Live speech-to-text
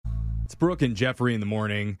It's Brooke and Jeffrey in the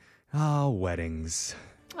morning. Oh, weddings.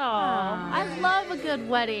 Oh, I love a good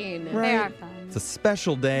wedding. Right. They are fun. It's a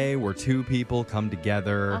special day where two people come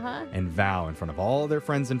together Uh-huh. and vow in front of all their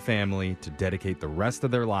friends and family to dedicate the rest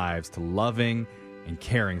of their lives to loving and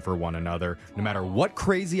caring for one another, no matter what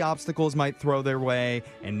crazy obstacles might throw their way,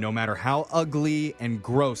 and no matter how ugly and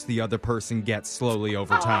gross the other person gets slowly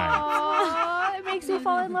over time. Oh, it makes me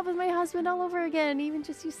fall in love with my husband all over again, even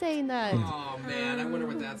just you saying that. Oh, man, I wonder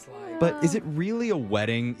what that's like. But is it really a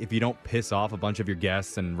wedding if you don't piss off a bunch of your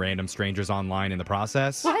guests and random strangers online in the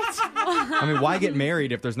process? What? I mean, why get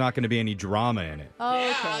married if there's not going to be any drama in it? Oh,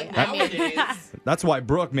 Yeah, okay. nowadays. That's why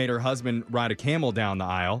Brooke made her husband ride a camel down the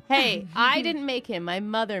aisle. Hey, I didn't make him. My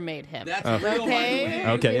mother made him. That's real, Okay. by the way.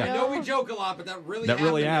 Okay, yeah. I know we joke a lot, but that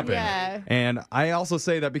really happened. Yeah. And I also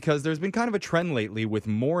say that because there's been kind of a trend lately with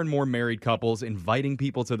more and more married couples inviting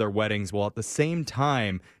people to their weddings while at the same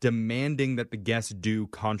time demanding that the guests do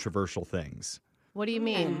controversial things. What do you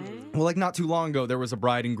mean? Well, like not too long ago, there was a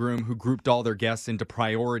bride and groom who grouped all their guests into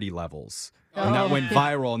priority levels. And that went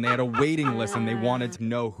viral, and they had a waiting list, and they wanted to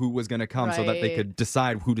know who was going to come so that they Right. could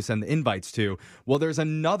decide who to send the invites to. Well, there's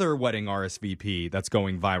another wedding RSVP that's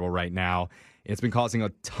going viral right now. It's been causing a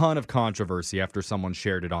ton of controversy after someone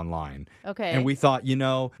shared it online. Okay. And we thought,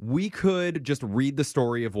 we could just read the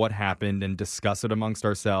story of what happened and discuss it amongst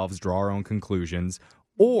ourselves, draw our own conclusions.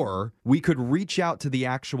 Or we could reach out to the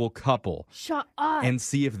actual couple Shut up. and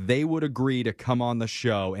see if they would agree to come on the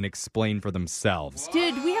show and explain for themselves.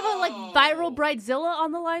 Dude, we have a viral bridezilla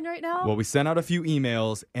on the line right now? Well, we sent out a few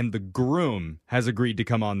emails, and the groom has agreed to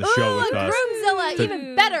come on the show with Ooh, us. Groomzilla, So-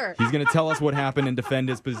 even better. He's going to tell us what happened and defend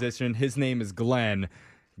his position. His name is Glenn.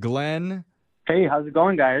 Glenn, Hey, how's it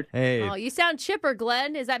going, guys? hey. Oh, you sound chipper,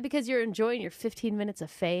 Glenn. Is that because you're enjoying your 15 minutes of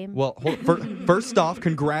fame? Well, first off,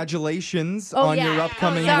 congratulations Oh, on yeah. your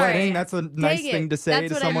upcoming Oh, sorry. wedding. That's a nice Dang it. thing to say That's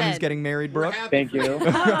to what I someone who's meant. getting married, Brooke. Thank you.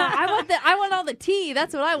 I want all the tea.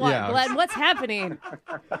 That's what I want, Yeah. Glenn. What's happening?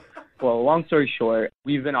 Well, long story short,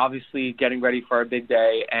 we've been obviously getting ready for our big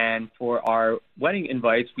day, and for our wedding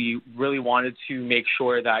invites, we really wanted to make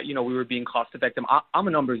sure that, we were being cost effective. I'm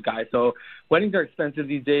a numbers guy, so weddings are expensive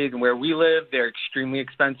these days, and where we live, they're extremely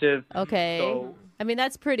expensive. Okay. So- I mean,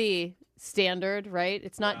 that's pretty standard, right?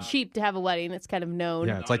 It's not cheap to have a wedding. It's kind of known.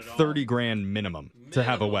 Yeah, it's like 30 grand minimum to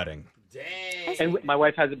have a wedding. Dang. And my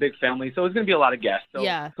wife has a big family, so it's going to be a lot of guests. So,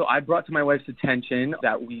 Yeah. So I brought to my wife's attention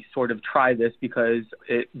that we sort of try this because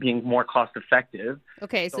it being more cost effective.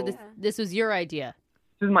 Okay, so this was your idea.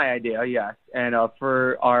 This is my idea, yes. And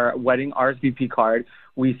for our wedding RSVP card,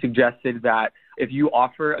 we suggested that if you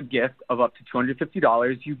offer a gift of up to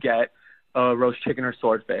 $250, you get a roast chicken or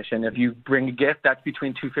swordfish. And if you bring a gift that's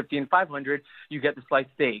between $250 and $500, you get the sliced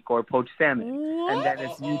steak or poached salmon. And then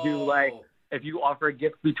if you do if you offer a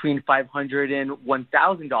gift between $500 and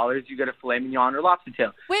 $1,000, you get a filet mignon or lobster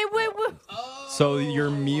tail. Wait. So your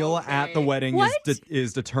meal at the wedding What?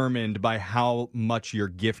 is determined by how much your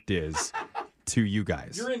gift is to you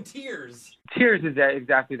guys. You're in tears. Tears is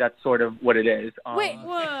exactly that's sort of what it is. Wait. And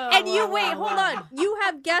hold on. You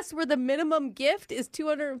have guests where the minimum gift is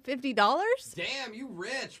 $250? Damn, you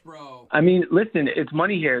rich, bro. I mean, listen, it's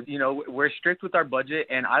money here. We're strict with our budget,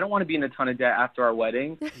 and I don't want to be in a ton of debt after our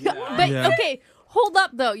wedding. But Yeah. okay, hold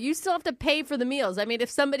up though. You still have to pay for the meals. I mean, if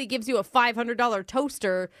somebody gives you a $500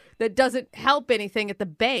 toaster that doesn't help anything at the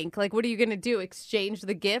bank, what are you going to do? Exchange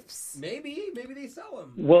the gifts? Maybe they sell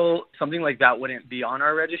them. Well, something like that wouldn't be on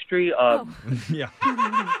our registry. Yeah.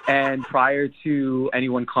 And prior to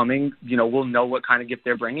anyone coming, we'll know what kind of gift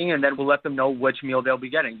they're bringing, and then we'll let them know which meal they'll be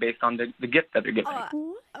getting based on the gift that they're giving.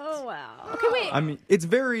 Oh, wow. Okay, wait. I mean, it's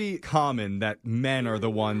very common that men are the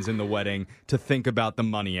ones in the wedding to think about the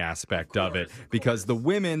money aspect of it because the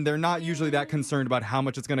women, they're not usually that concerned about how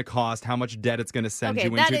much it's going to cost, how much debt it's going to send Okay,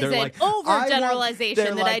 you that into. is They're an like, "I want-" overgeneralization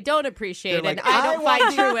they're that like- I don't appreciate they're and like, I don't want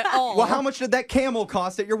find the- true at all. Well, how much did that camel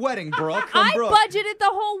cost at your wedding, Brooke? From I Brooke? budgeted the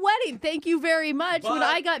whole wedding. Thank you very much. When But-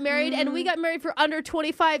 I got married, and we got married for under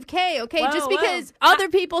 $25K. Okay, Whoa, just whoa. because other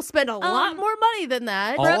people spend a lot more money than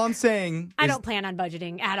that. All I'm saying I is don't plan on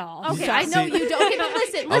budgeting at all. Okay, Yeah, I know see- you don't. Okay, but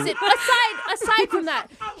listen. Aside from that,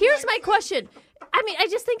 here's my question. I mean, I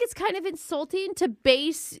just think it's kind of insulting to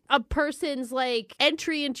base a person's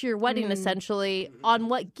entry into your wedding essentially on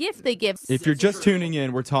what gift they give. If you're just tuning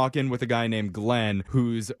in, we're talking with a guy named Glenn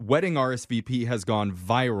whose wedding RSVP has gone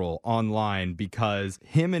viral online because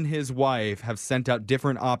him and his wife have sent out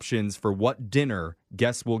different options for what dinner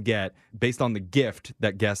guests will get based on the gift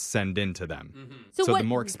that guests send in to them. So So what- the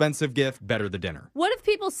more expensive gift, better the dinner. What have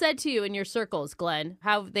people said to you in your circles, Glenn?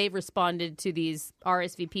 How they've responded to these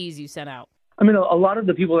RSVPs you sent out? I mean, a lot of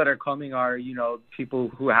the people that are coming are, people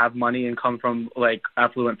who have money and come from like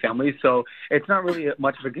affluent families. So it's not really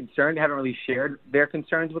much of a concern. They haven't really shared their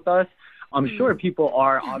concerns with us. I'm sure people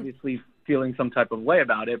are obviously feeling some type of way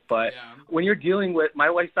about it. But when you're dealing with my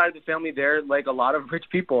wife's side of the family, they're like a lot of rich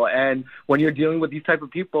people. And when you're dealing with these type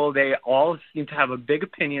of people, they all seem to have a big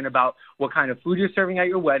opinion about what kind of food you're serving at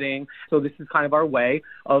your wedding. So this is kind of our way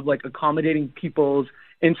of like accommodating people's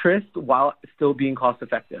interest while still being cost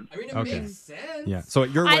effective. I mean, it makes sense. Yeah. So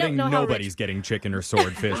at your I don't wedding, know how nobody's getting chicken or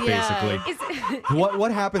swordfish, Yeah. basically.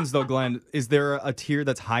 What happens though, Glenn? Is there a tier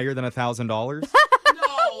that's higher than $1,000?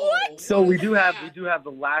 No. So we do have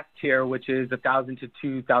the last tier, which is 1,000 to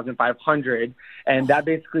 2,500, and that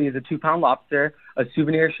basically is a 2-pound lobster, a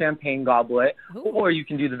souvenir champagne goblet, or you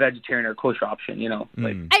can do the vegetarian or kosher option.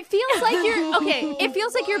 Like It feels like you're okay. It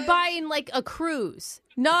feels like you're buying like a cruise,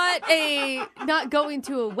 not going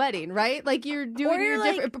to a wedding, right? Like you're doing Or your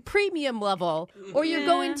like- different premium level, or you're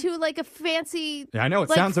going to like a fancy. Yeah, I know. It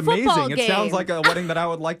like, sounds football amazing. It sounds game. like a wedding that I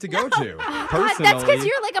would like to go to. God, Personally. that's because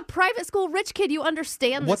you're like a private school rich kid. You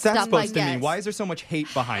understand this What's that stuff, supposed I to guess. mean? Why is there so much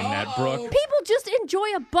hate behind that, Brooke? People just enjoy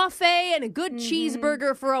a buffet and a good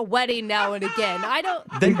cheeseburger for a wedding now and again. I don't.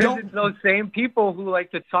 Then because don't. it's those same people who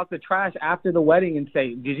like to talk the trash after the wedding and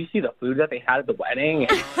say, "Did you see the food that they had at the wedding?"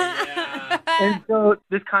 And so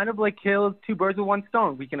this kind of like kills two birds with one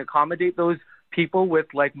stone. We can accommodate those people with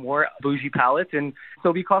like more bougie palates and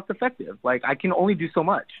still be cost effective. Like I can only do so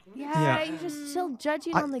much. Yeah, you're just still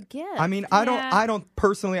judging on the gift. I mean, I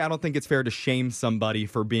don't think it's fair to shame somebody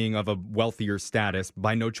for being of a wealthier status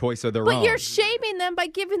by no choice of their But own. you're shaming them by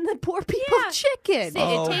giving the poor people chicken.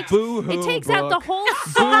 Oh, it boo-hoo, takes out the Brooke. whole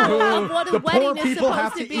soul of what a The wedding poor is people supposed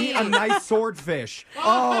have to be. eat a nice swordfish.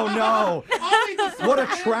 Oh no! What a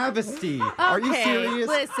travesty! Are you Okay, serious?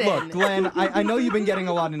 listen. Look, Glenn, I know you've been getting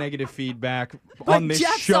a lot of negative feedback on this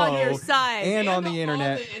Jeff's show on your side. and on the on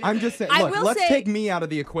internet. the I'm just saying. I Look, will let's say- take me out of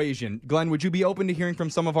the equation. Glenn, would you be open to hearing from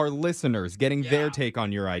some of our listeners, getting their take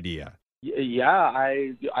on your idea? Yeah,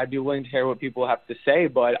 I'd be willing to hear what people have to say,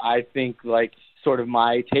 but I think like sort of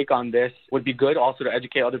my take on this would be good also to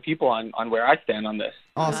educate other people on where I stand on this.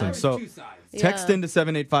 Awesome. There's So two sides. text Yeah. into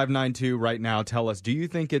 78592 right now. Tell us, do you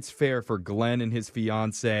think it's fair for Glenn and his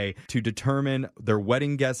fiance to determine their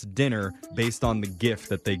wedding guest dinner based on the gift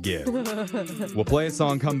that they give? We'll play a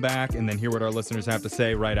song, come back, and then hear what our listeners have to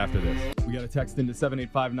say right after this. We got a text into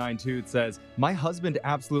 78592. It says, my husband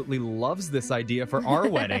absolutely loves this idea for our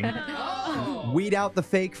wedding. Weed out the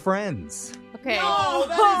fake friends. Okay. No,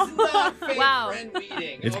 that is not fake Wow. friend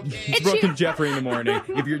meeting. It's, Okay. it's Brooke and Jeffrey in the morning.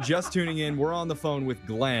 If you're just tuning in, we're on the phone with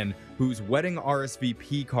Glenn, whose wedding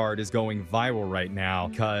RSVP card is going viral right now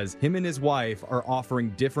because him and his wife are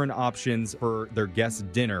offering different options for their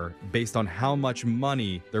guest dinner based on how much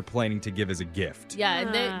money they're planning to give as a gift. Yeah,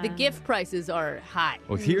 and the gift prices are high.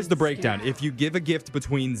 Well, here's the breakdown. If you give a gift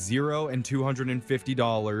between $0 and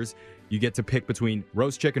 $250, you get to pick between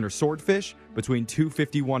roast chicken or swordfish. Between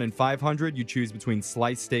 $251 and $500, you choose between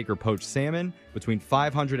sliced steak or poached salmon. Between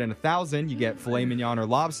 $500 and $1,000, you get filet mignon or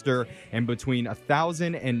lobster. And between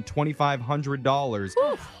 $1,000 and $2,500,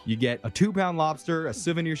 you get a 2-pound lobster, a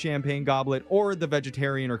souvenir champagne goblet, or the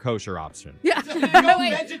vegetarian or kosher option. Yeah. You go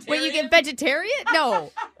Wait, you get vegetarian?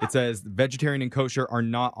 No. It says vegetarian and kosher are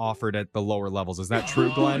not offered at the lower levels. Is that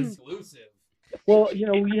true, Glenn? Exclusive. Well,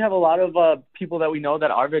 we have a lot of people that we know that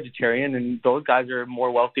are vegetarian, and those guys are more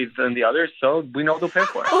wealthy than the others, so we know they'll pay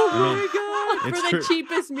for it. Oh my god! It's For the true.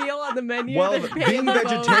 cheapest meal on the menu. Well, they pay being the most.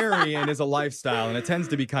 vegetarian is a lifestyle, and it tends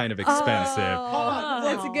to be kind of expensive. Oh,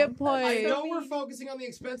 that's a good point. I know we're focusing on the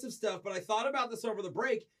expensive stuff, but I thought about this over the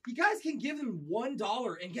break. You guys can give them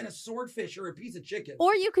 $1 and get a swordfish or a piece of chicken.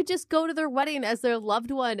 Or you could just go to their wedding as their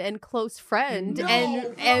loved one and close friend No,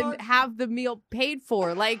 and God. have the meal paid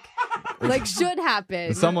for, like should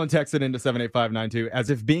happen. Someone texted into 78592 as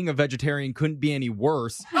if being a vegetarian couldn't be any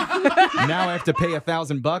worse. Now I have to pay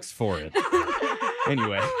 $1,000 for it.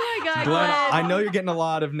 Anyway, Oh my god, Glenn, Glenn. I know you're getting a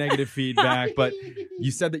lot of negative feedback, but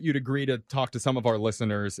you said that you'd agree to talk to some of our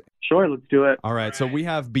listeners. Sure, let's do it. All right, so we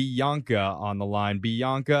have Bianca on the line.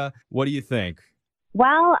 Bianca, what do you think?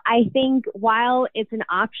 Well, I think while it's an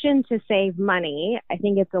option to save money, I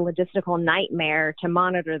think it's a logistical nightmare to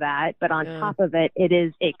monitor that. But on top of it, it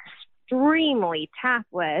is extremely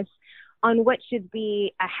tactless on what should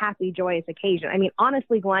be a happy, joyous occasion. I mean,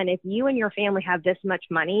 honestly, Glenn, if you and your family have this much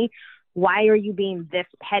money, why are you being this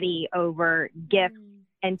petty over gifts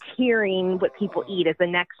and tiering what people eat as the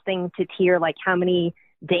next thing to tier, like how many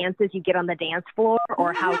dances you get on the dance floor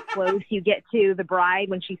or how close you get to the bride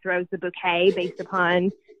when she throws the bouquet based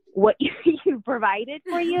upon what you provided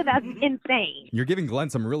for you, that's insane. You're giving Glenn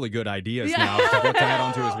some really good ideas Yeah. now for what to add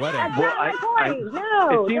on to his wedding. That's Well, not my point.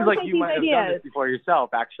 No, it seems don't like take you these might have ideas. done this before yourself,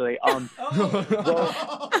 actually.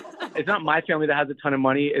 It's not my family that has a ton of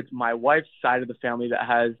money. It's my wife's side of the family that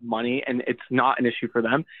has money, and it's not an issue for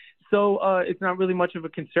them. So it's not really much of a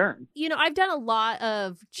concern. You know, I've done a lot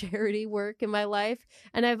of charity work in my life,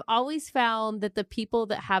 and I've always found that the people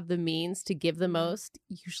that have the means to give the most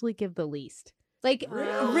usually give the least. Like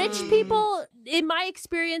rich people, in my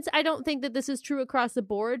experience, I don't think that this is true across the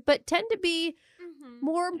board, but tend to be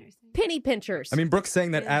more penny pinchers. I mean, Brooke's saying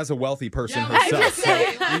that as a wealthy person Yeah, I'm herself. just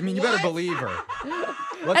saying. So, I mean, you better believe her.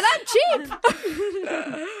 and I'm cheap.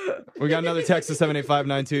 We got another text to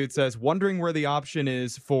 78592. It says, wondering where the option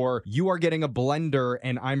is for you are getting a blender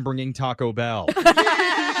and I'm bringing Taco Bell.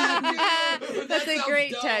 That's a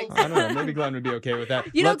great text. I don't know. Maybe Glenn would be okay with that.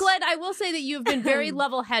 You know, Let's- Glenn, I will say that you've been very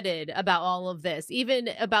level-headed about all of this, even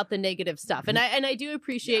about the negative stuff. And I do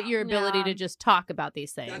appreciate your ability Yeah. to just talk about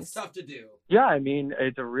these That's things. tough to do. Yeah, I mean,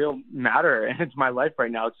 it's a real matter, and it's my life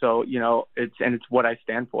right now. So, you know, it's what I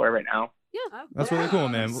stand for right now. That's really cool,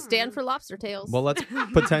 man. Stand for lobster tails. Well, let's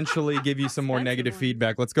potentially give you some more Expensive negative one.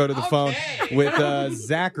 feedback. Let's go to the phone Okay. with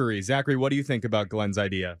Zachary. Zachary, what do you think about Glenn's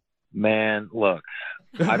idea? Man, look,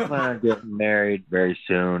 I plan on getting married very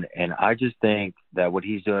soon, and I just think that what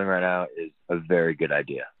he's doing right now is a very good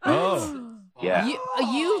idea. Oh. Yeah.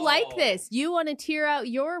 You like this. You want to tear out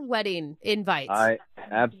your wedding invites. I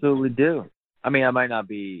absolutely do. I mean, I might not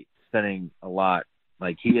be spending a lot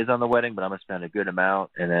like he is on the wedding, but I'm going to spend a good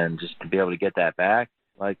amount, and then just to be able to get that back,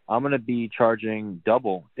 like I'm going to be charging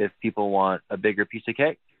double if people want a bigger piece of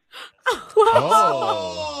cake.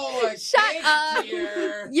 Oh. a Shut cake up.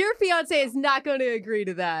 tier. Your fiance is not going to agree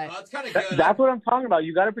to that. Oh, that's kind of good. That's what I'm talking about.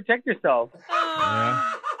 You got to protect yourself. Yeah.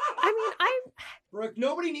 I mean, Brooke,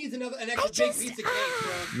 nobody needs an extra big piece of cake,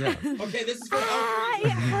 Brooke. Yeah. Okay, this is for it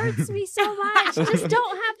health hurts me so much. Just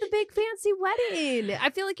don't have the big fancy wedding. I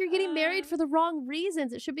feel like you're getting married for the wrong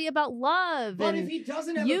reasons. It should be about love But and if he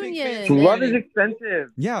doesn't have union. a big fancy Love is wedding- expensive.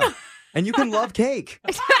 Yeah. And you can love cake.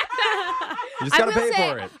 You just got to pay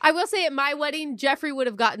for it. I will say at my wedding, Jeffrey would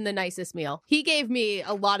have gotten the nicest meal. He gave me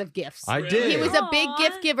a lot of gifts. I Really? did. He was a big Aw.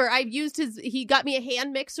 gift giver. He got me a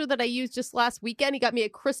hand mixer that I used just last weekend. He got me a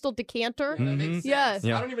crystal decanter. Yeah, that makes sense. Yeah.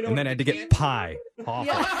 Yeah. I don't even know And what then I had to get can't- pie.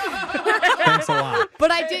 Awful. Thanks a lot.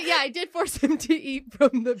 But I did force him to eat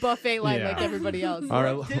from the buffet line Yeah. like everybody else. All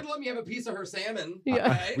Brooke right. did let me have a piece of her salmon.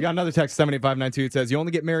 Yeah. Okay. We got another text, 78592. It says, you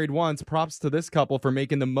only get married once. Props to this couple for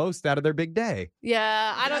making the most out of their big day.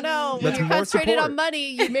 Yeah, I don't know. When That's you're more concentrated support. on money,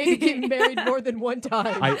 you may be getting married more than one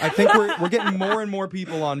time. I think we're getting more and more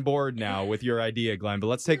people on board now with your idea, Glenn. But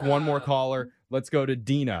let's take one more caller. Let's go to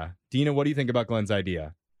Dina. Dina, what do you think about Glenn's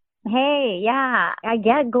idea? Hey, yeah, I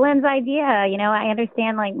get Glenn's idea. You know, I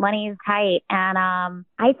understand like money is tight. And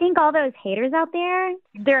I think all those haters out there,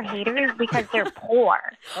 they're haters because they're poor.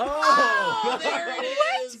 Oh, there it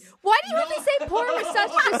is. Why do you have to say poor with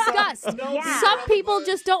such disgust? No, Yeah. Some people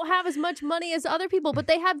just don't have as much money as other people, but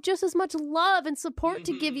they have just as much love and support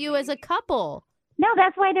to give you as a couple. No,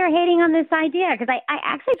 that's why they're hating on this idea because I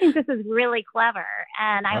actually think this is really clever.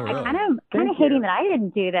 And Oh, really? I kind of hating that I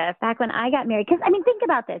didn't do this back when I got married. Because, I mean, think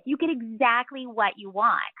about this. You get exactly what you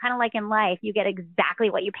want. Kind of like in life, you get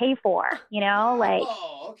exactly what you pay for, you know? Like,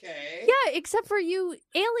 Oh, okay. Yeah, except for you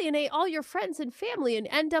alienate all your friends and family and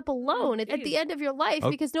end up alone at the end of your life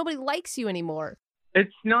Okay. because nobody likes you anymore.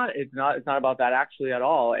 It's not about that actually at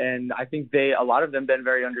all. And I think a lot of them been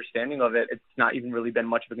very understanding of it. It's not even really been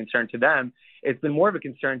much of a concern to them. It's been more of a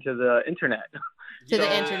concern to the internet. To the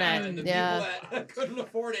Yeah, internet, and the yeah. people that couldn't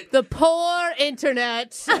afford it. The poor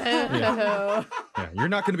internet. Yeah, you're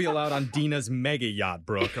not going to be allowed on Dina's mega yacht,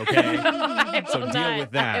 Brooke, okay? So deal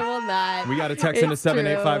with that. I will not. We got a text into It's true.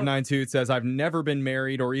 78592. It says, I've never been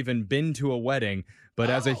married or even been to a wedding, but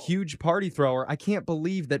as a Oh. huge party thrower, I can't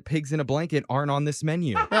believe that pigs in a blanket aren't on this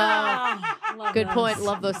menu. Oh, good point.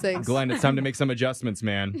 Love those things. Glenn, it's time to make some adjustments,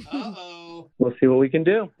 man. Uh-oh. We'll see what we can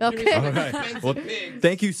do. Okay. All right. Expensive Well, pigs.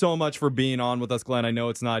 thank you so much for being on with us, Glenn. I know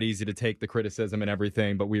it's not easy to take the criticism and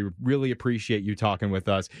everything, but we really appreciate you talking with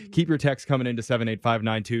us. Keep your text coming into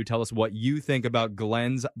 78592. Tell us what you think about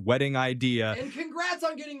Glenn's wedding idea. And congrats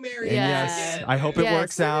on getting married. And Yes. yes, I hope it Yes.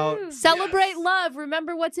 works out. Celebrate Yes. love.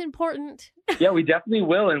 Remember what's important. Yeah, we definitely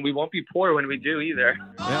will, and we won't be poor when we do either.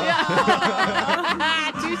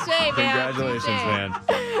 Touche, man. Congratulations, Touche. man.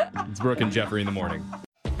 It's Brooke and Jeffrey in the morning.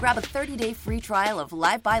 Grab a 30-day free trial of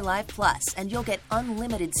Live by Live Plus, and you'll get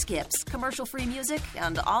unlimited skips, commercial-free music,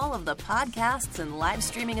 and all of the podcasts and live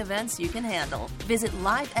streaming events you can handle. Visit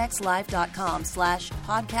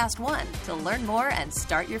livexlive.com/podcast1 to learn more and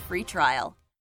start your free trial.